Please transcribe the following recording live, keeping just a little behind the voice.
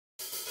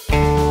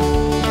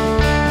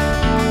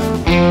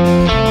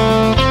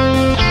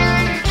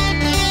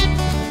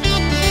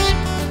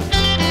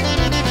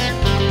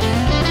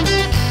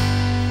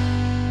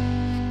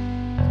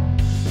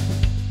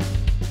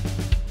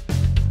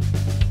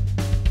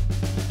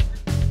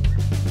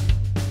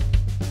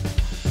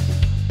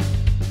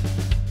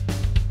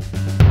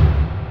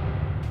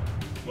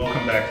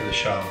the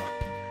shop.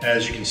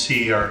 As you can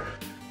see, our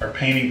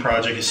painting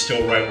project is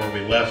still right where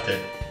we left it,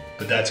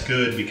 but that's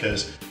good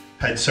because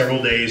I had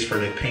several days for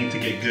the paint to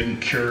get good and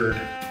cured,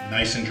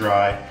 nice and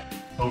dry.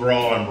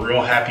 Overall, I'm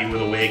real happy with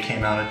the way it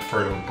came out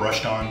for a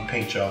brushed on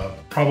paint job.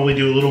 Probably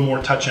do a little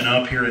more touching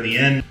up here at the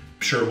end.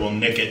 I'm sure we'll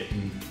nick it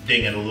and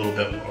ding it a little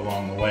bit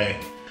along the way.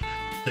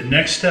 The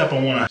next step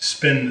I want to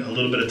spend a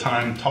little bit of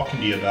time talking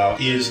to you about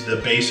is the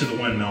base of the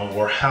windmill,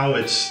 or how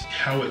it's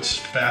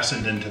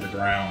fastened into the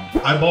ground.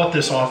 I bought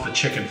this off the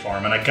chicken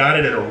farm and I got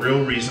it at a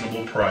real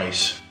reasonable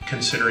price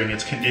considering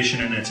its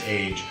condition and its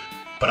age.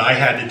 But I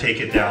had to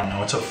take it down.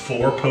 Now it's a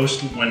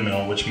 4-post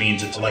windmill, which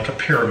means it's like a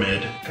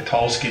pyramid, a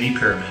tall skinny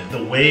pyramid.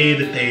 The way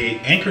that they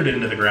anchored it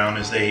into the ground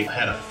is they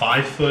had a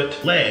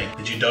 5-foot leg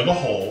that you dug a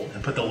hole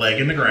and put the leg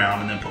in the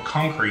ground and then put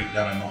concrete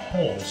down in the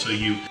hole. So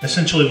you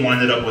essentially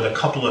winded up with a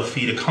couple of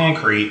feet of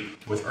concrete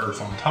with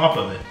earth on top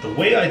of it. The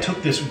way I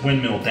took this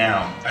windmill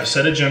down, I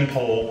set a gem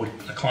pole,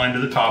 I climbed to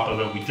the top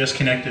of it, we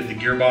disconnected the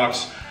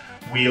gearbox,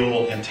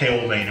 wheel, and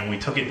tail vane, and we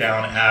took it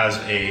down as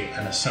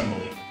an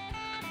assembly.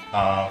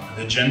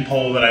 The gin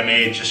pole that I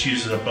made just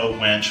uses a boat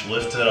winch,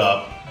 lifts it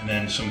up, and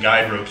then some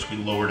guide ropes, we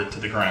lowered it to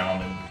the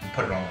ground and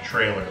put it on the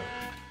trailer.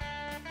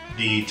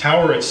 The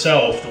tower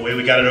itself, the way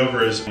we got it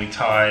over is we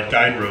tied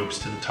guide ropes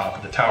to the top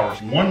of the tower.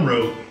 One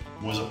rope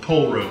was a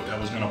pull rope that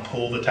was going to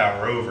pull the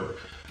tower over.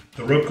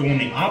 The rope going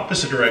the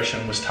opposite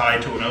direction was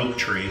tied to an oak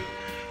tree,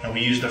 and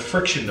we used a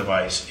friction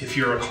device. If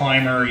you're a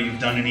climber, you've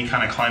done any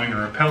kind of climbing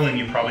or rappelling,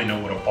 you probably know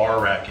what a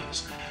bar rack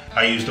is.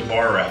 I used a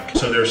bar rack.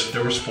 So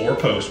there was 4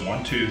 posts,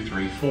 1, 2,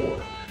 3,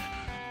 4.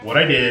 What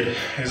I did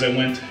is I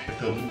went, if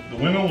the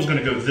windmill was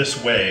gonna go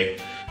this way,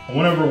 I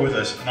went over with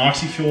an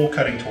oxy-fuel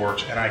cutting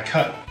torch and I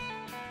cut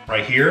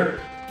right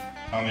here.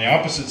 On the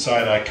opposite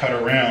side, I cut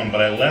around,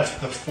 but I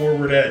left the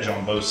forward edge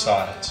on both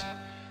sides.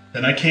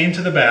 Then I came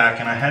to the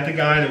back and I had the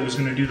guy that was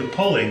gonna do the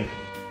pulling,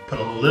 put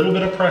a little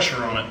bit of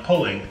pressure on it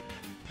pulling,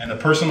 and the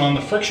person on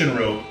the friction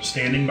rope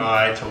standing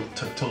by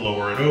to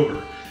lower it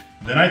over.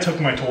 Then I took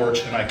my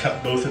torch and I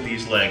cut both of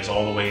these legs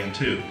all the way in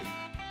 2.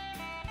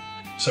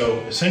 So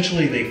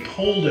essentially they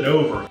pulled it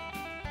over.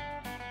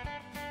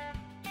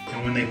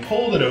 And when they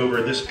pulled it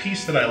over, this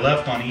piece that I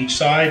left on each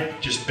side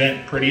just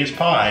bent pretty as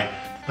pie,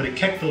 but it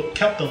kept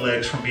the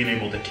legs from being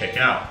able to kick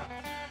out.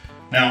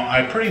 Now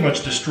I pretty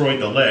much destroyed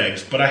the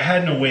legs, but I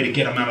had no way to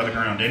get them out of the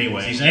ground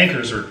anyway. These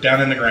anchors are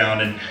down in the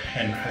ground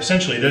and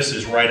essentially this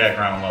is right at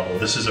ground level.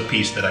 This is a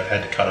piece that I've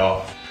had to cut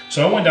off.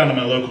 So I went down to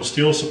my local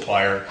steel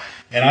supplier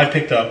and I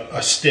picked up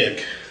a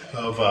stick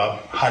of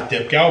hot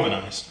dip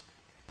galvanized.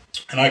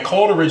 And I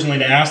called originally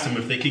to ask them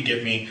if they could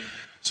get me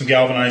some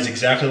galvanized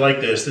exactly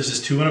like this. This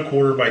is 2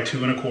 1/4 by 2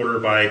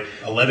 1/4 by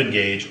 11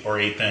 gauge or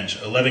 1/8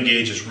 inch. 11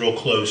 gauge is real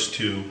close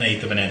to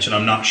 1/8 of an inch, and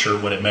I'm not sure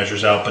what it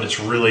measures out, but it's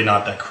really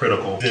not that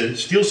critical. The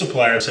steel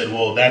supplier said,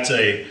 well, that's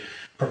a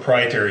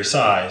proprietary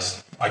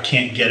size. I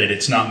can't get it.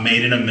 It's not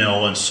made in a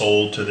mill and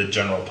sold to the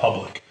general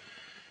public.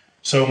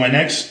 So my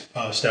next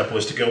step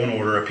was to go and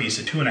order a piece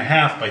of 2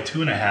 1/2 by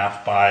 2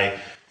 1/2 by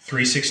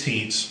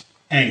 3/16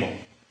 angle.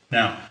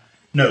 Now,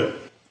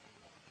 note,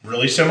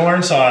 really similar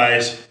in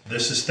size.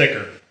 This is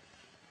thicker.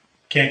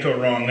 Can't go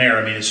wrong there.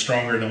 I mean, it's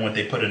stronger than what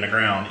they put in the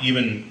ground.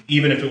 Even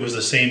if it was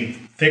the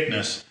same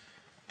thickness,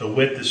 the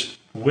width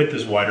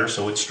is wider,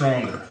 so it's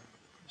stronger.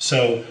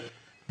 So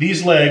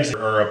these legs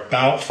are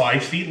about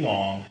 5 feet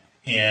long,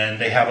 and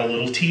they have a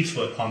little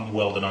T-foot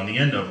welded on the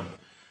end of them,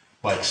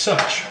 like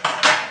such.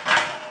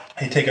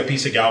 They take a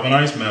piece of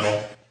galvanized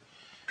metal,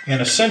 and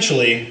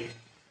essentially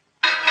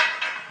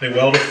they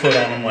weld a foot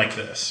on them like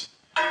this.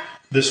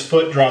 This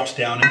foot drops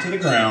down into the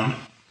ground.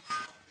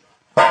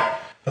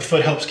 The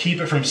foot helps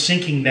keep it from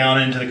sinking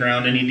down into the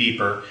ground any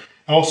deeper.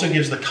 It also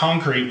gives the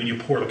concrete, when you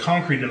pour the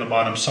concrete in the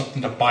bottom,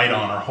 something to bite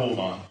on or hold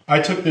on. I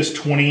took this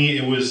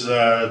it was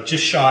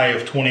just shy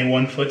of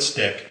 21-foot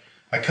stick.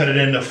 I cut it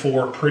into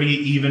 4 pretty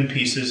even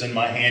pieces in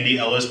my handy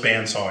Ellis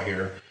bandsaw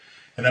here.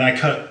 And then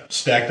I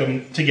stacked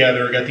them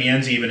together, got the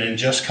ends even, and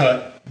just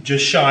cut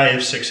just shy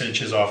of 6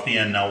 inches off the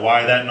end. Now,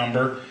 why that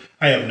number?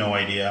 I have no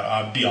idea.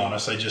 I'll be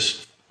honest,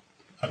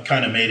 I've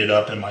kind of made it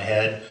up in my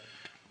head.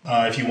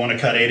 If you want to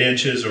cut 8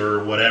 inches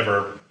or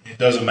whatever, it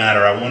doesn't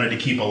matter. I wanted to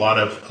keep a lot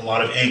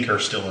of anchor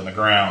still in the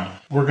ground.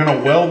 We're going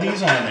to weld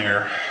these on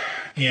there,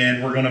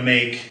 and we're going to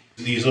make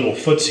these little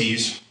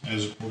footsies,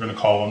 as we're going to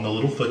call them, the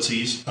little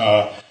footsies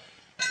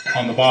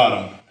on the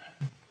bottom.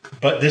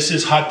 But this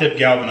is hot dip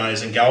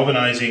galvanized, and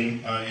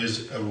galvanizing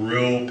is a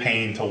real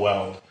pain to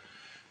weld.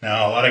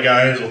 Now, a lot of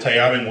guys will tell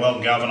you, I've been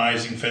welding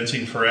galvanizing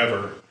fencing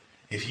forever.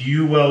 If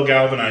you weld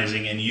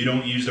galvanizing and you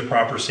don't use the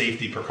proper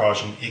safety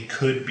precaution, it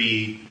could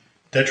be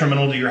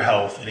detrimental to your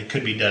health, and it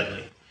could be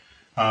deadly.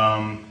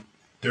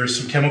 There's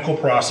some chemical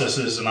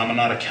processes, and I'm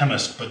not a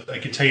chemist, but I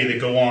can tell you they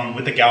go on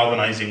with the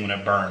galvanizing when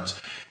it burns.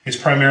 It's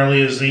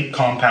primarily a zinc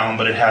compound,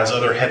 but it has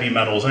other heavy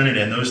metals in it,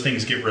 and those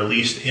things get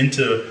released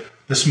into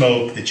the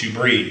smoke that you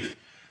breathe.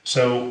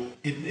 So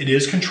it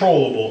is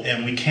controllable,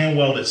 and we can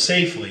weld it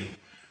safely.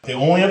 The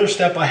only other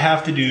step I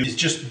have to do is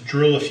just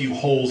drill a few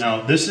holes.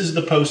 Now, this is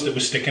the post that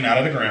was sticking out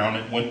of the ground.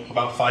 It went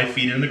about 5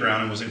 feet in the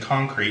ground and was in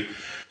concrete.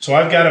 So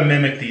I've got to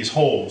mimic these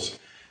holes.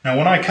 Now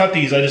when I cut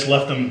these, I just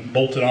left them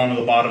bolted onto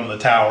the bottom of the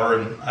tower,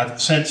 and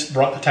I've since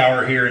brought the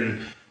tower here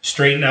and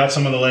straightened out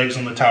some of the legs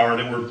on the tower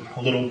that were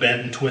a little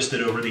bent and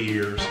twisted over the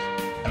years.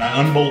 And I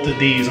unbolted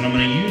these, and I'm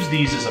going to use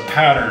these as a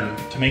pattern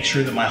to make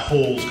sure that my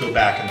holes go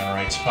back in the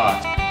right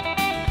spots.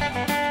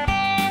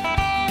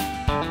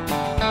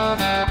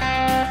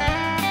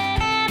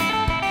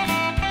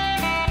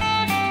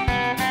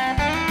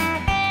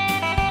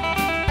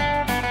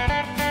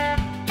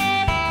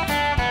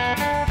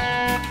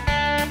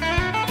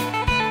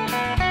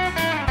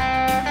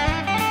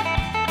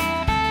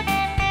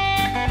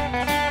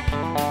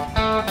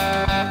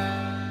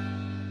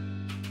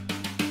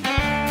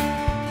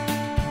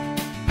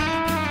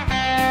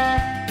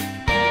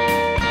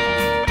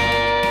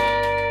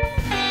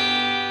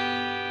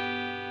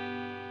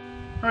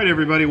 All right,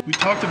 everybody, we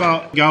talked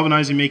about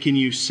galvanizing making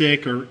you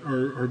sick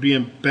or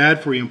being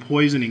bad for you and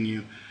poisoning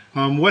you.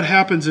 What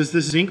happens is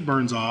this zinc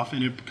burns off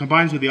and it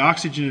combines with the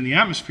oxygen in the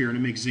atmosphere and it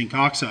makes zinc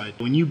oxide.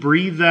 When you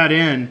breathe that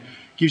in, it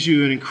gives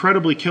you an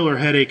incredibly killer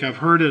headache. I've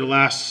heard it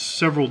lasts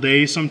several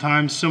days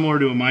sometimes, similar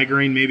to a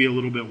migraine, maybe a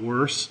little bit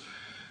worse.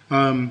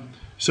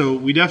 So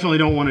we definitely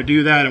don't want to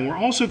do that. And we're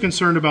also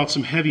concerned about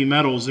some heavy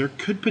metals. There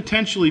could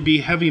potentially be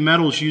heavy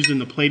metals used in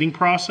the plating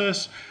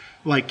process,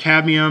 like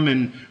cadmium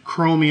and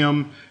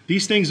chromium.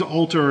 These things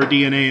alter our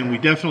DNA and we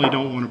definitely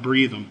don't want to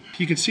breathe them.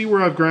 You can see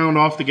where I've ground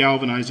off the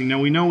galvanizing.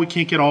 Now we know we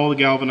can't get all the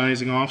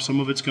galvanizing off.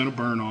 Some of it's going to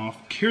burn off.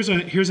 Here's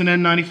an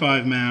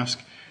N95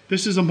 mask.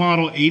 This is a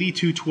model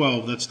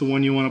 8212. That's the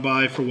one you want to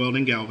buy for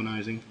welding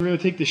galvanizing. We're going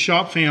to take the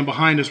shop fan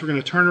behind us. We're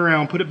going to turn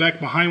around, put it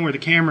back behind where the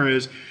camera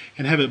is,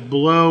 and have it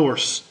blow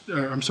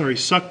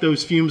suck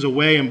those fumes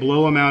away and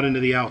blow them out into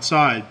the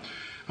outside.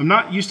 I'm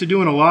not used to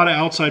doing a lot of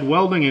outside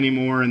welding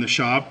anymore in the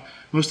shop.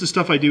 Most of the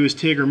stuff I do is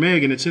TIG or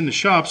MIG, and it's in the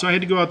shop, so I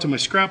had to go out to my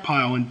scrap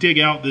pile and dig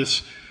out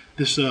this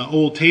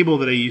old table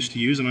that I used to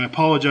use, and I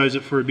apologize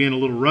for it being a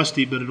little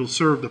rusty, but it'll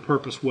serve the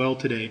purpose well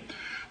today.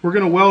 We're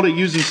going to weld it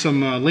using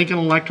some Lincoln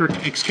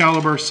Electric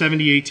Excalibur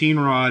 7018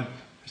 rod.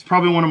 It's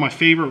probably one of my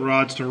favorite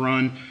rods to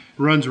run. It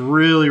runs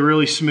really,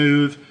 really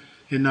smooth,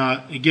 and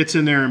it gets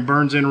in there and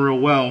burns in real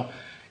well.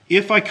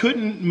 If I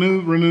couldn't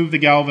remove the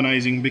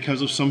galvanizing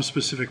because of some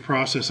specific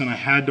process and I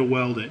had to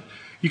weld it,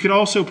 you could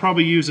also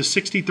probably use a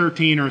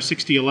 6013 or a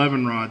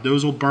 6011 rod.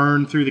 Those will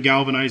burn through the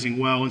galvanizing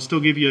well and still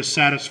give you a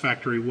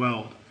satisfactory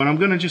weld. But I'm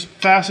going to just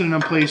fasten it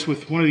in place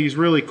with one of these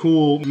really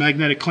cool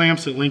magnetic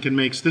clamps that Lincoln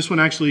makes. This one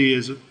actually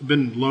has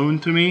been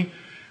loaned to me.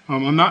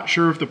 I'm not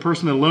sure if the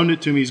person that loaned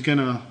it to me is going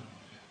to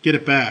get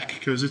it back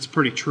because it's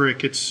pretty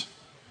trick.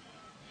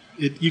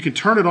 You can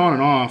turn it on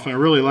and off. I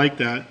really like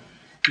that.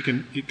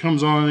 It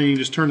comes on and you can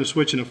just turn the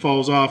switch and it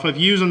falls off. I've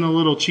used the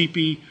little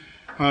cheapy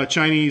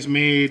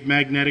Chinese-made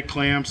magnetic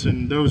clamps,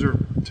 and those are,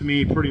 to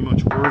me, pretty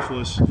much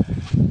worthless.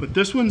 But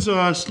this one's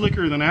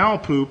slicker than owl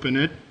poop,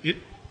 and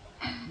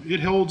it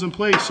holds in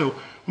place. So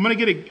I'm going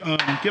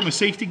to get my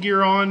safety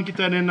gear on, get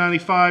that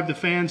N95, the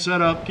fan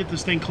set up, get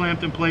this thing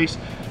clamped in place,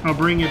 and I'll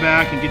bring you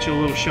back and get you a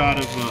little shot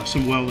of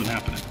some welding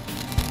happening.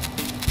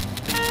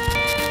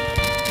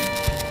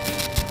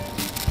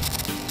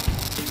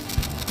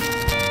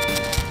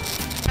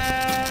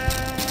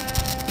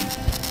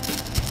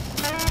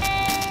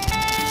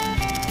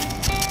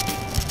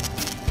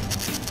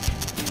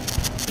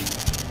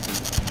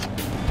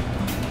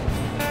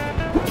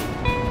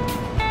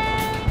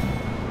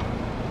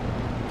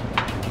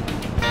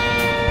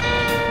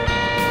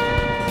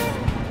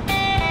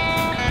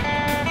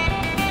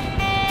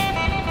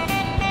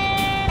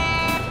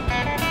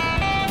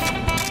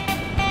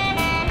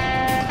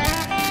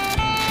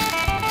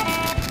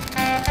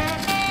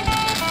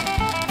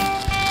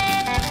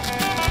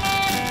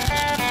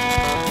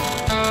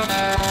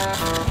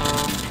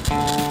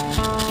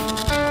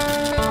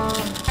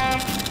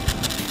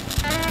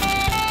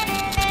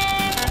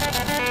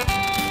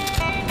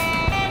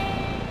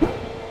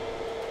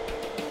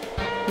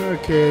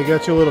 Okay,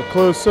 got you a little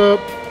close up.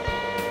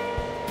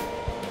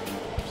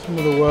 Some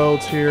of the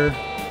welds here.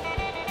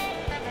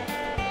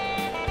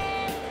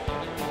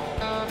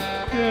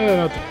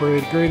 Yeah, not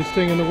the greatest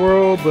thing in the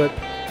world, but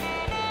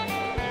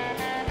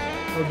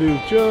I'll do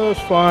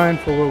just fine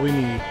for what we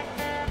need.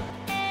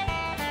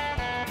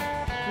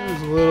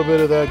 There's a little bit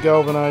of that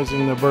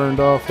galvanizing that burned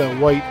off, that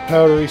white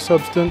powdery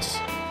substance.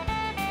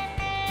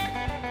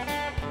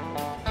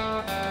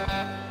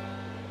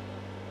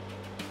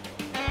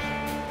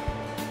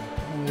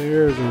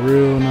 There's a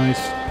real nice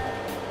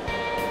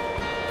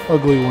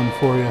ugly one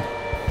for you.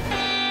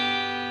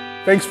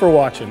 Thanks for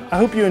watching. I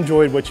hope you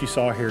enjoyed what you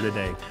saw here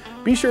today.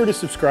 Be sure to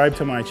subscribe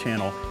to my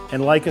channel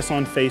and like us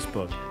on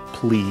Facebook.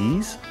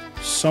 Please,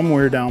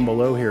 somewhere down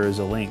below here is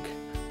a link.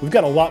 We've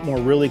got a lot more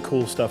really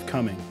cool stuff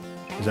coming.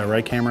 Is that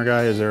right, camera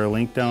guy? Is there a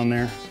link down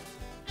there?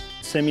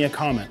 Send me a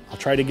comment. I'll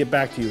try to get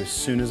back to you as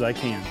soon as I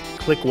can.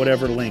 Click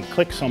whatever link,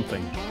 click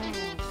something.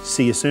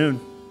 See you soon.